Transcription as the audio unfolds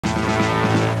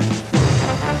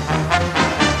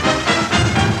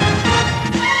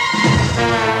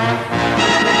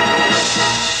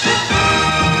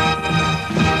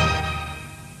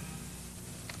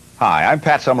I'm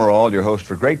Pat Summerall, your host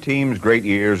for Great Teams, Great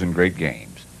Years, and Great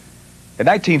Games. In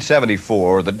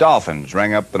 1974, the Dolphins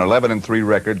rang up an 11-3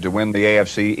 record to win the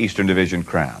AFC Eastern Division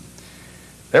crown.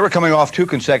 They were coming off 2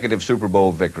 consecutive Super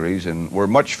Bowl victories and were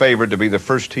much favored to be the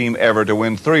first team ever to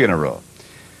win 3 in a row.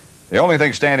 The only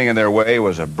thing standing in their way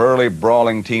was a burly,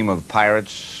 brawling team of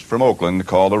pirates from Oakland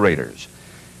called the Raiders.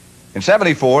 In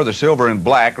 '74, the Silver and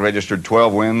Black registered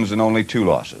 12 wins and only 2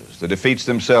 losses. The defeats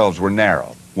themselves were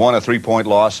narrow. One a 3-point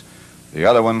loss, the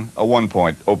other one a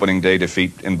 1-point opening day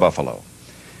defeat in Buffalo.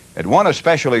 At one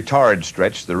especially torrid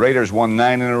stretch, the Raiders won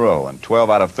 9 in a row in 12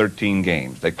 out of 13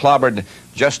 games. They clobbered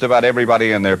just about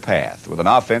everybody in their path with an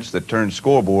offense that turned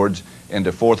scoreboards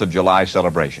into 4th of July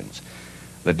celebrations.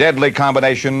 The deadly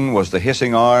combination was the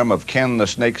hissing arm of Ken the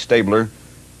Snake Stabler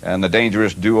and the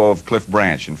dangerous duo of Cliff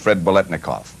Branch and Fred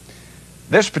Biletnikoff.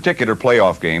 This particular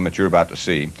playoff game that you're about to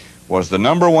see was the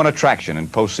 #1 attraction in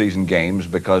postseason games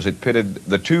because it pitted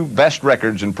the 2 best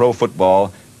records in pro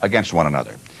football against one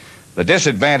another. The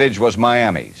disadvantage was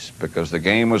Miami's because the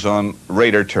game was on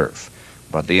Raider turf,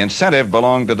 but the incentive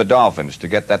belonged to the Dolphins to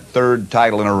get that 3rd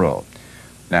title in a row.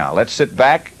 Now, let's sit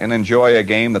back and enjoy a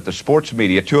game that the sports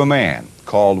media, to a man,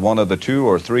 called one of the 2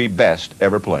 or 3 best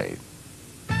ever played.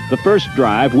 The first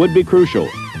drive would be crucial.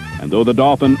 And though the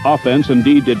Dolphin offense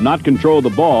indeed did not control the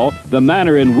ball, the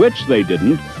manner in which they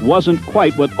didn't wasn't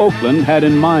quite what Oakland had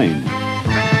in mind.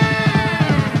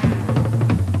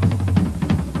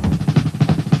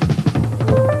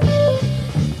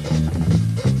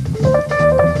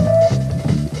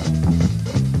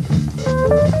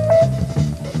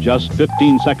 Just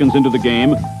 15 seconds into the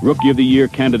game, Rookie of the Year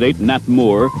candidate Nat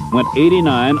Moore went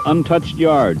 89 untouched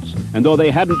yards. And though they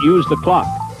hadn't used the clock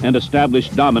and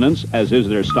established dominance, as is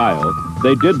their style,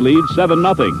 they did lead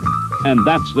 7-0. And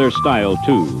that's their style,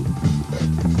 too.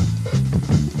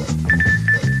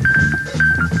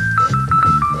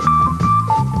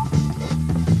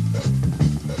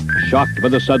 Shocked by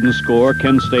the sudden score,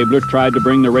 Ken Stabler tried to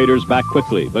bring the Raiders back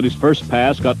quickly, but his first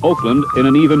pass got Oakland in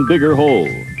an even bigger hole.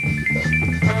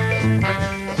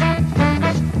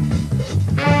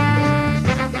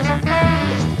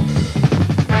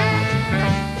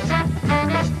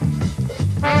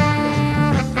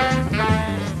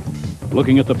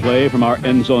 Looking at the play from our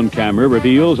end zone camera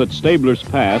reveals that Stabler's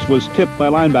pass was tipped by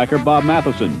linebacker Bob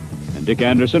Matheson, and Dick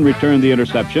Anderson returned the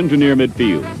interception to near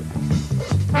midfield.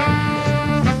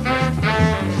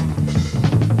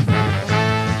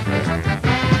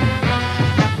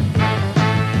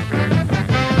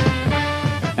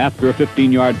 After a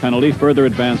 15-yard penalty further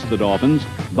advanced the Dolphins,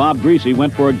 Bob Greasy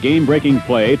went for a game-breaking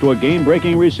play to a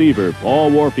game-breaking receiver,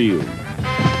 Paul Warfield.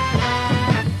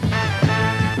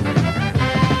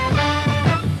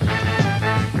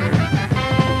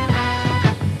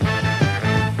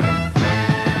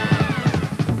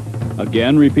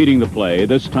 Again, repeating the play,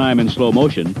 this time in slow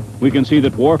motion, we can see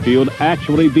that Warfield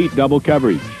actually beat double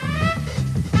coverage.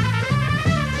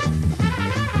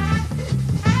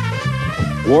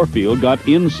 Warfield got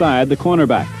inside the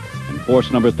cornerback and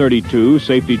forced number 32,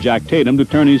 safety Jack Tatum, to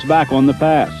turn his back on the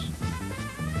pass.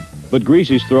 But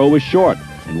Greasy's throw was short,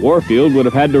 and Warfield would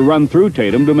have had to run through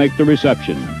Tatum to make the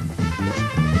reception.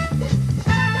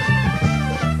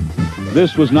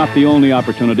 This was not the only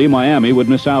opportunity Miami would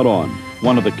miss out on,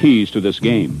 one of the keys to this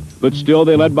game. But still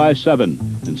they led by 7,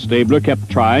 and Stabler kept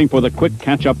trying for the quick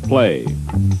catch-up play.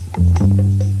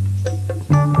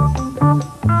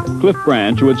 Cliff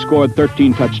Branch, who had scored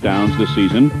 13 touchdowns this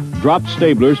season, dropped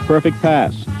Stabler's perfect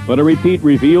pass, but a repeat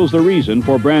reveals the reason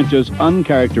for Branch's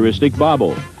uncharacteristic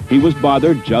bobble. He was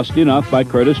bothered just enough by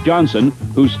Curtis Johnson,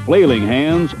 whose flailing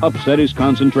hands upset his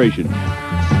concentration.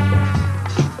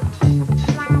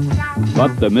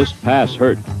 But the missed pass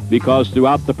hurt, because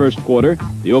throughout the first quarter,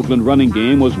 the Oakland running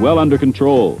game was well under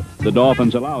control, the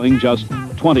Dolphins allowing just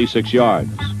 26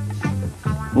 yards.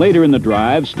 Later in the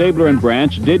drive, Stabler and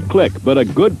Branch did click, but a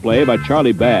good play by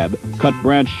Charlie Babb cut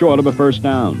Branch short of a first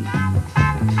down.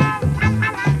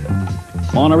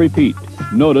 On a repeat,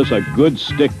 notice a good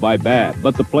stick by Babb,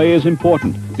 but the play is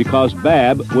important because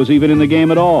Babb was even in the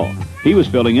game at all. He was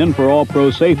filling in for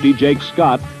All-Pro safety Jake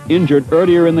Scott, injured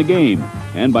earlier in the game,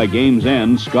 and by game's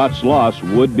end, Scott's loss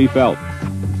would be felt.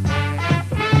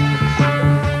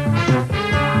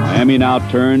 Miami now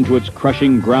turned to its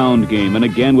crushing ground game and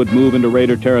again would move into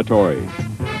Raider territory.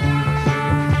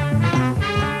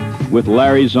 With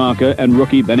Larry Zonka and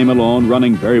rookie Benny Malone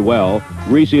running very well,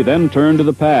 Greasy then turned to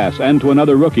the pass and to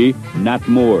another rookie, Nat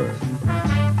Moore.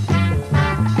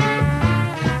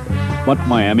 But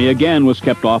Miami again was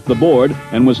kept off the board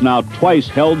and was now twice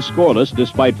held scoreless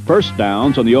despite first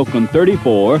downs on the Oakland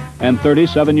 34 and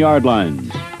 37-yard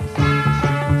lines.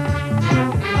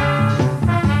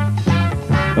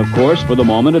 Of course, for the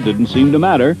moment, it didn't seem to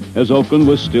matter, as Oakland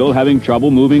was still having trouble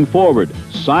moving forward.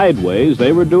 Sideways,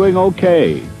 they were doing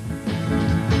okay.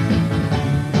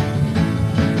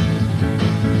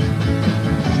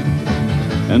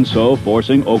 And so,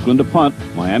 forcing Oakland to punt,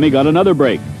 Miami got another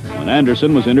break when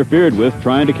Anderson was interfered with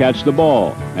trying to catch the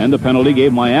ball, and the penalty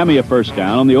gave Miami a first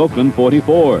down on the Oakland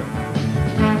 44.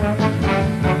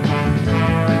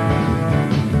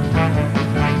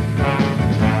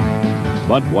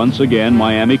 But once again,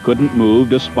 Miami couldn't move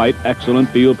despite excellent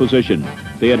field position.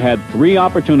 They had had 3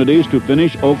 opportunities to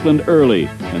finish Oakland early,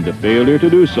 and the failure to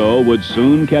do so would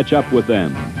soon catch up with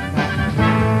them.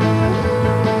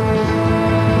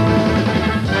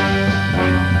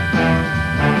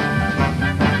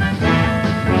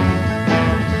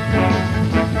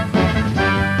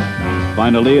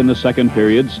 Finally, in the second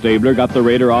period, Stabler got the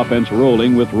Raider offense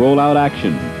rolling with rollout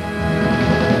action.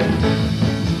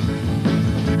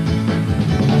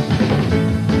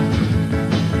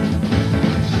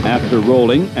 After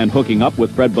rolling and hooking up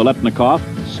with Fred Biletnikoff,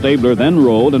 Stabler then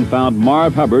rolled and found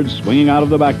Marv Hubbard swinging out of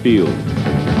the backfield.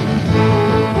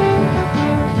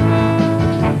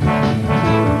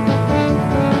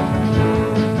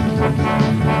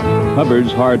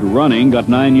 Hubbard's hard running got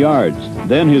 9 yards.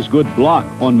 Then his good block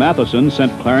on Matheson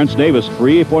sent Clarence Davis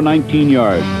free for 19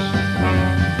 yards.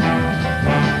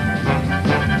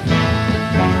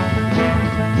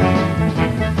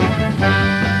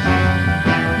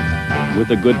 With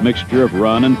a good mixture of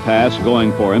run and pass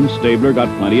going for him, Stabler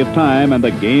got plenty of time and the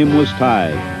game was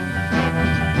tied.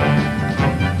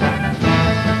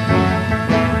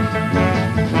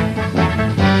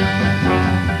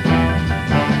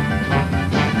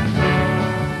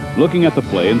 Looking at the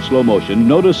play in slow motion,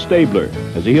 notice Stabler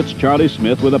as he hits Charlie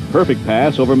Smith with a perfect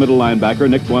pass over middle linebacker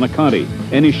Nick Buonaconti.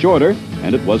 Any shorter,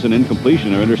 and it was an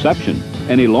incompletion or interception.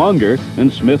 Any longer,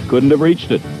 and Smith couldn't have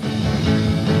reached it.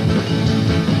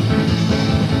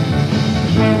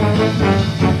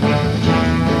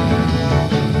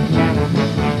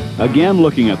 Again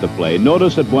looking at the play,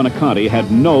 notice that Buonaconti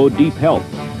had no deep help.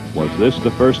 Was this the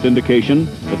first indication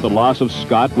that the loss of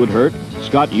Scott would hurt?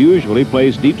 Scott usually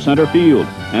plays deep center field,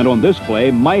 and on this play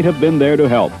might have been there to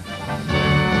help.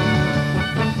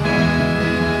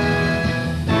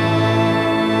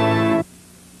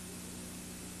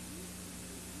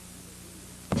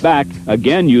 Back,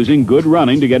 again using good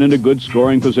running to get into good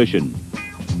scoring position.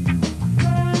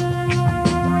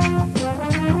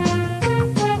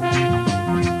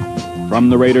 From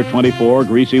the Raider 24,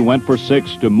 Greasy went for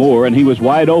 6 to Moore, and he was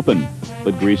wide open,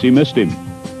 but Greasy missed him.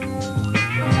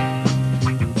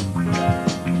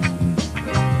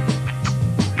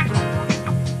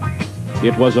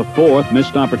 It was a 4th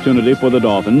missed opportunity for the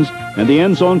Dolphins, and the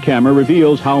end zone camera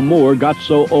reveals how Moore got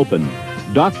so open.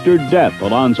 Dr. Death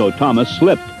Alonzo Thomas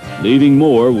slipped, leaving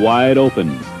Moore wide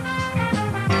open.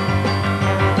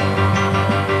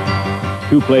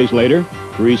 2 plays later,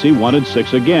 Greasy wanted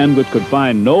 6 again, but could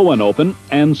find no one open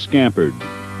and scampered.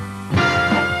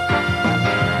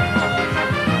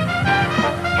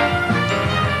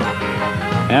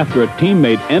 After a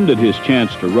teammate ended his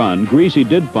chance to run, Greasy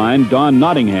did find Don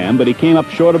Nottingham, but he came up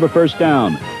short of a first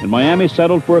down, and Miami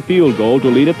settled for a field goal to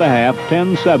lead at the half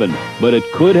 10-7, but it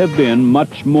could have been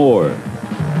much more.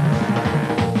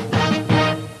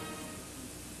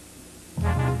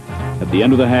 At the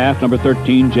end of the half, number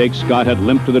 13, Jake Scott, had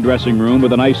limped to the dressing room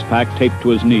with an ice pack taped to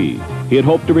his knee. He had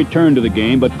hoped to return to the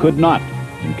game, but could not,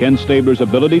 and Ken Stabler's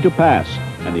ability to pass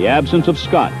and the absence of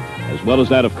Scott, as well as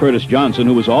that of Curtis Johnson,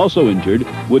 who was also injured,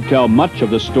 would tell much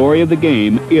of the story of the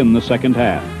game in the second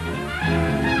half.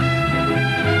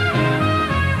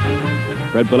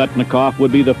 Fred Biletnikoff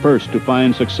would be the first to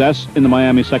find success in the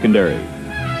Miami secondary.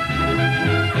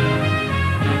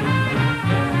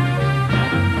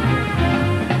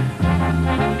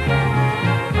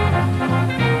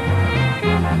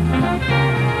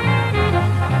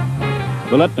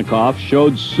 Biletnikoff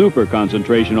showed super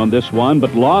concentration on this one,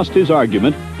 but lost his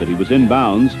argument that he was in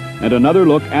bounds, and another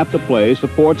look at the play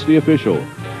supports the official.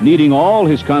 Needing all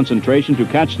his concentration to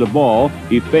catch the ball,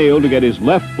 he failed to get his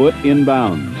left foot in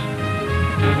bounds.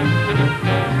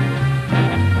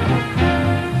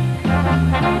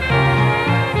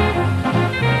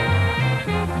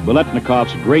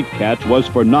 Biletnikoff's great catch was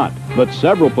for naught, but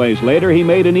several plays later he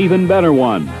made an even better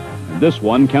one, and this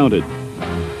one counted.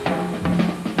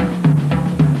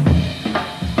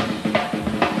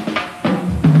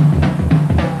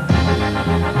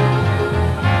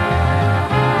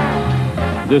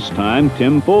 This time,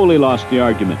 Tim Foley lost the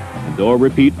argument, and though a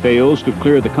repeat fails to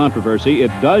clear the controversy,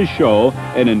 it does show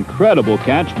an incredible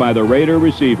catch by the Raider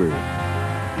receiver.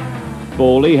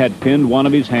 Foley had pinned one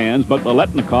of his hands, but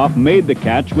Biletnikoff made the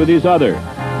catch with his other.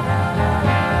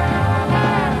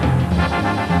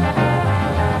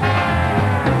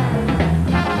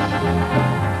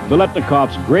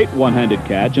 Biletnikoff's great one-handed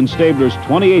catch and Stabler's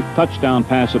 28th touchdown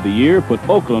pass of the year put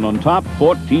Oakland on top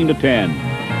 14-10.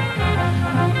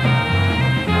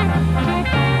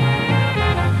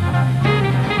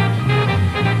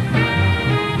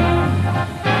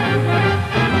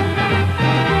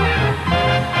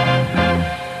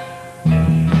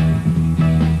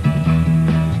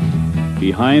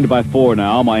 Behind by 4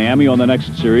 now, Miami on the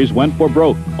next series went for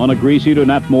broke on a Greasy to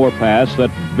Nat Moore pass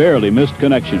that barely missed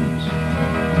connections.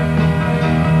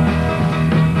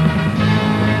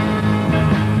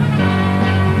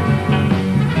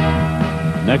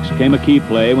 Next came a key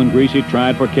play when Greasy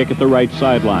tried for kick at the right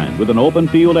sideline with an open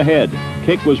field ahead.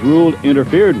 Kick was ruled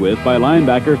interfered with by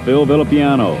linebacker Phil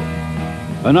Villapiano.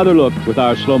 Another look with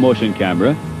our slow motion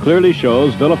camera clearly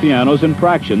shows Villapiano's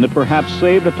infraction that perhaps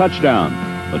saved a touchdown,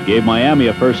 but gave Miami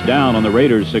a first down on the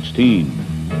Raiders' 16.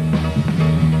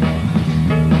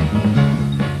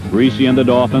 Greasy and the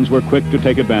Dolphins were quick to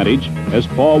take advantage as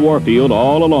Paul Warfield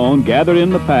all alone gathered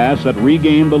in the pass that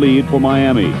regained the lead for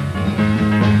Miami.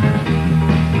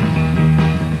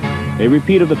 A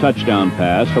repeat of the touchdown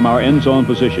pass from our end zone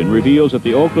position reveals that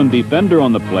the Oakland defender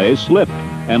on the play slipped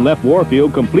and left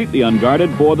Warfield completely unguarded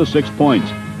for the 6 points.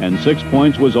 And 6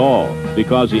 points was all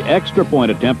because the extra point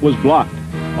attempt was blocked.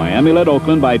 Miami led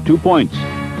Oakland by 2 points,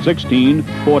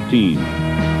 16-14.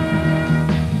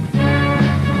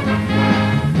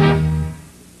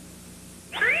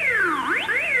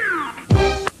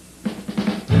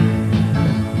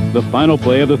 The final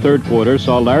play of the third quarter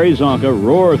saw Larry Zonka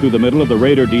roar through the middle of the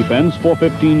Raider defense for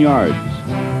 15 yards.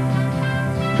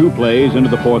 2 plays into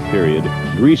the fourth period,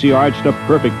 Greasy arched a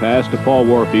perfect pass to Paul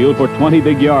Warfield for 20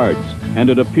 big yards, and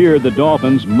it appeared the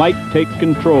Dolphins might take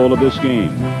control of this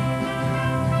game.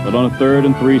 But on a 3rd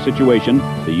and 3 situation,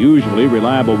 the usually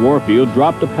reliable Warfield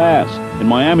dropped a pass, and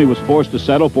Miami was forced to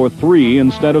settle for 3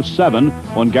 instead of 7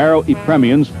 on Garo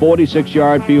Epremian's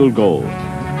 46-yard field goal.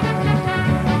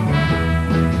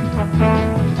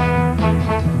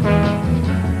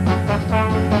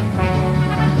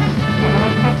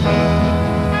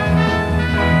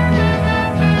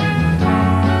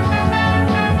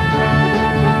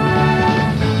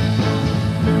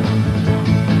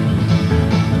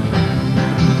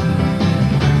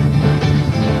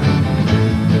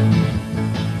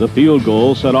 The field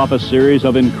goal set off a series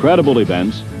of incredible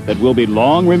events that will be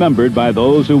long remembered by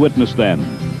those who witnessed them.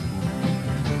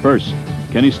 First,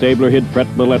 Kenny Stabler hit Fred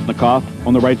Biletnikoff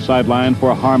on the right sideline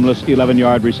for a harmless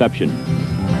 11-yard reception.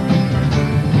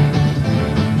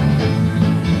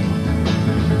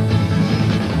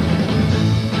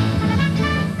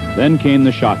 Then came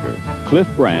the shocker. Cliff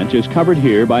Branch is covered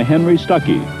here by Henry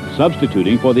Stuckey,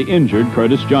 substituting for the injured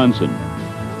Curtis Johnson.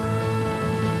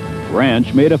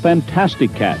 Branch made a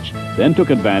fantastic catch, then took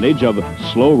advantage of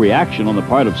slow reaction on the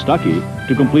part of Stuckey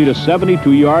to complete a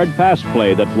 72-yard pass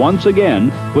play that once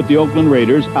again put the Oakland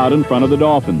Raiders out in front of the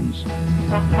Dolphins.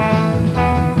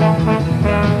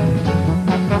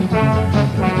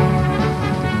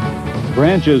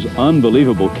 Branch's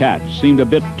unbelievable catch seemed a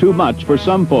bit too much for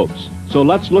some folks, so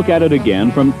let's look at it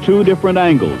again from 2 different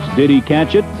angles. Did he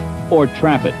catch it or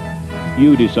trap it?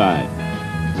 You decide.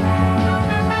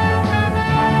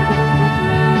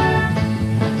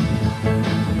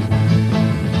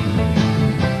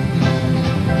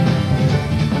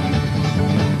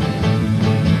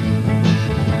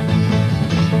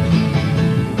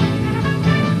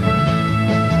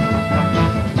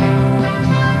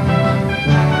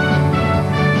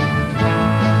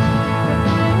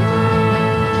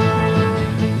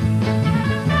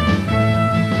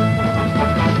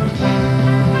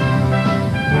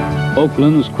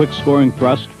 Oakland's quick-scoring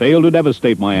thrust failed to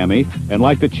devastate Miami, and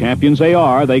like the champions they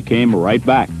are, they came right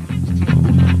back.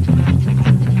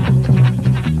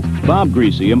 Bob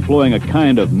Greasy employing a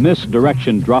kind of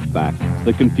misdirection drop-back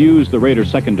that confused the Raider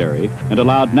secondary and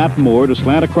allowed Nat Moore to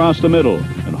slant across the middle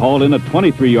and haul in a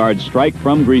 23-yard strike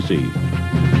from Greasy.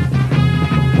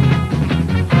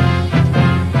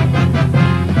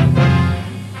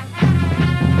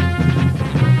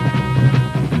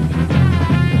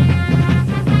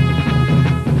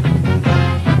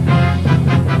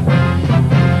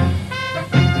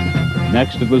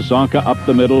 Next, it was Zonka up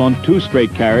the middle on 2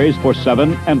 straight carries for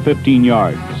 7 and 15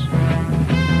 yards.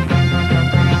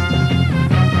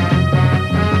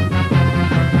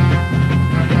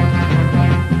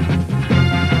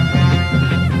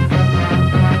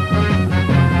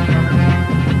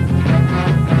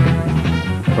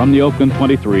 From the Oakland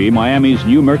 23, Miami's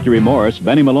new Mercury Morris,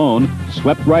 Benny Malone,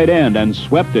 swept right end and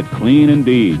swept it clean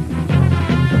indeed.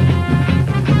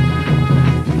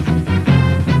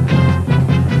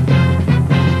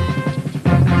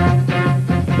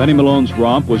 Benny Malone's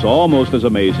romp was almost as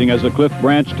amazing as the Cliff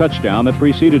Branch touchdown that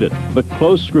preceded it, but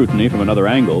close scrutiny from another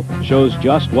angle shows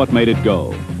just what made it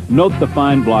go. Note the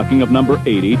fine blocking of number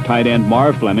 80, tight end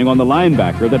Marv Fleming, on the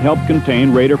linebacker that helped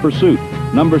contain Raider pursuit.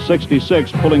 Number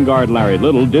 66, pulling guard Larry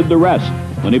Little, did the rest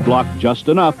when he blocked just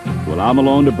enough to allow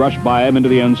Malone to brush by him into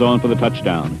the end zone for the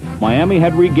touchdown. Miami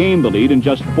had regained the lead in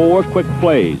just 4 quick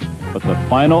plays, but the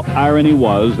final irony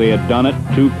was they had done it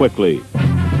too quickly.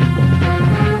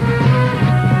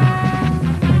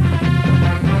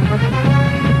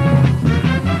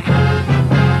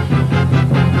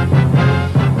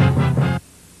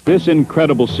 This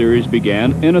incredible series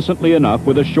began innocently enough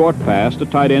with a short pass to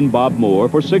tight end Bob Moore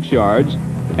for 6 yards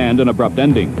and an abrupt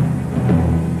ending.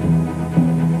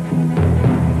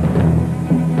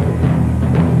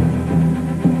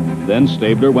 Then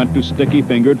Stabler went to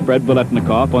sticky-fingered Fred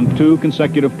Veletnikoff on 2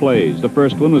 consecutive plays. The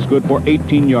first one was good for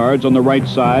 18 yards on the right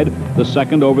side, the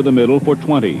second over the middle for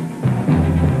 20.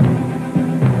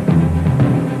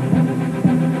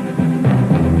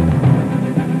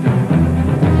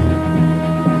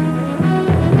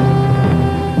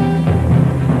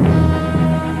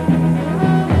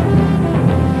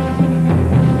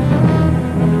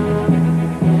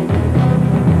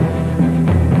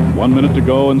 One minute to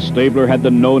go, and Stabler had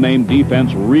the no-name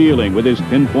defense reeling with his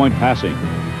pinpoint passing.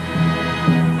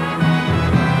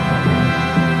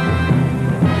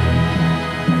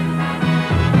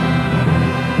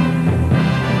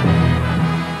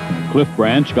 Cliff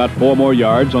Branch got 4 more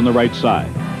yards on the right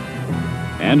side.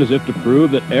 And as if to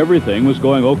prove that everything was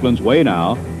going Oakland's way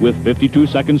now, with 52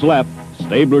 seconds left,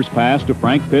 Stabler's pass to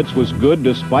Frank Pitts was good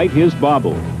despite his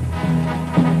bobble.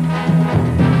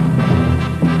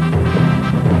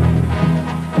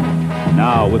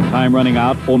 Now, with time running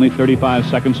out, only 35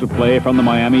 seconds to play from the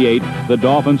Miami 8, the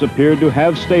Dolphins appeared to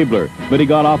have Stabler, but he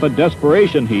got off a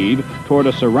desperation heave toward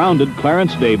a surrounded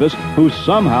Clarence Davis, who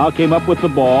somehow came up with the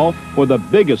ball for the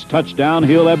biggest touchdown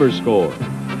he'll ever score.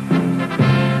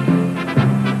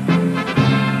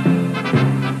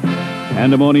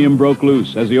 Pandemonium broke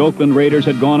loose as the Oakland Raiders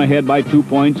had gone ahead by 2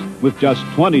 points with just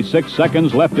 26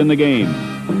 seconds left in the game.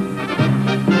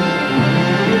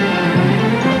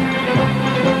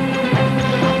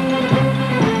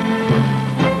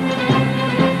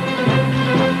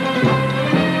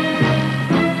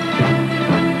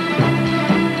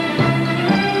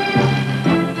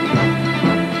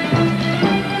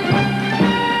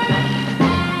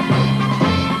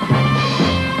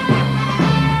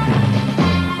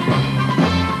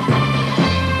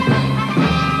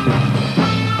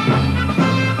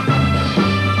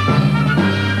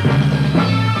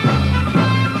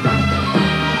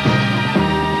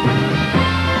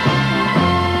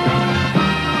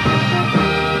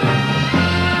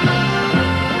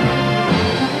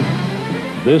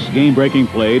 This game-breaking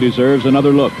play deserves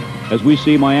another look as we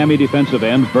see Miami defensive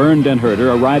end Vern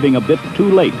Denherter arriving a bit too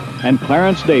late, and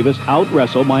Clarence Davis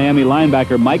out-wrestle Miami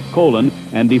linebacker Mike Colon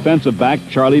and defensive back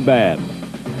Charlie Babb.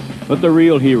 But the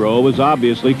real hero was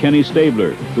obviously Kenny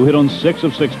Stabler, who hit on 6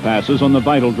 of 6 passes on the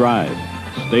vital drive.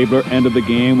 Stabler ended the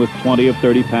game with 20 of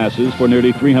 30 passes for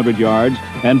nearly 300 yards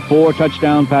and 4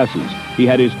 touchdown passes. He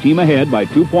had his team ahead by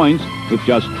 2 points with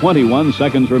just 21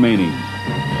 seconds remaining.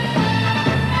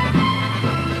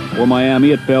 For Miami,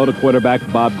 it fell to quarterback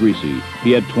Bob Greasy.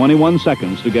 He had 21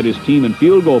 seconds to get his team in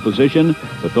field goal position,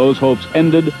 but those hopes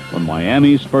ended on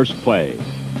Miami's first play.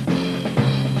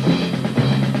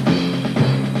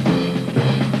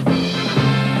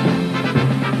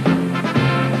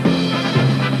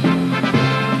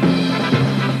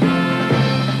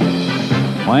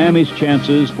 Miami's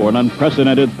chances for an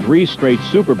unprecedented 3 straight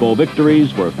Super Bowl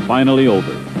victories were finally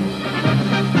over.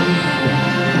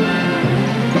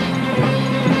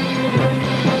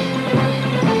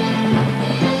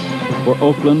 For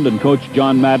Oakland and coach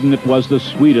John Madden, it was the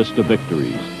sweetest of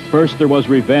victories. First, there was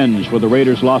revenge for the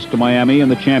Raiders' loss to Miami in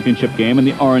the championship game in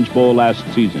the Orange Bowl last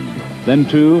season. Then,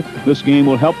 too, this game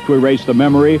will help to erase the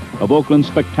memory of Oakland's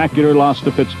spectacular loss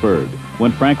to Pittsburgh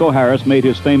when Franco Harris made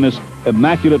his famous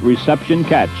immaculate reception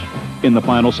catch in the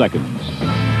final seconds.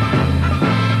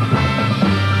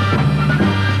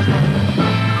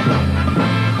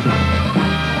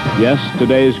 Yes,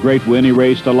 today's great win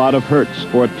erased a lot of hurts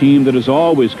for a team that is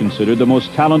always considered the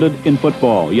most talented in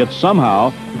football, yet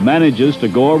somehow manages to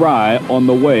go awry on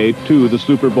the way to the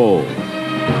Super Bowl.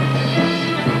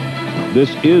 This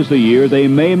is the year they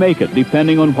may make it,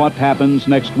 depending on what happens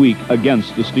next week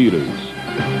against the Steelers.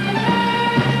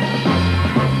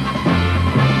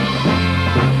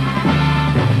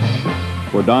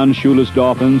 For Don Shula's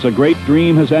Dolphins, a great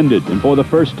dream has ended, and for the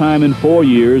first time in 4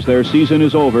 years, their season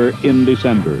is over in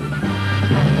December.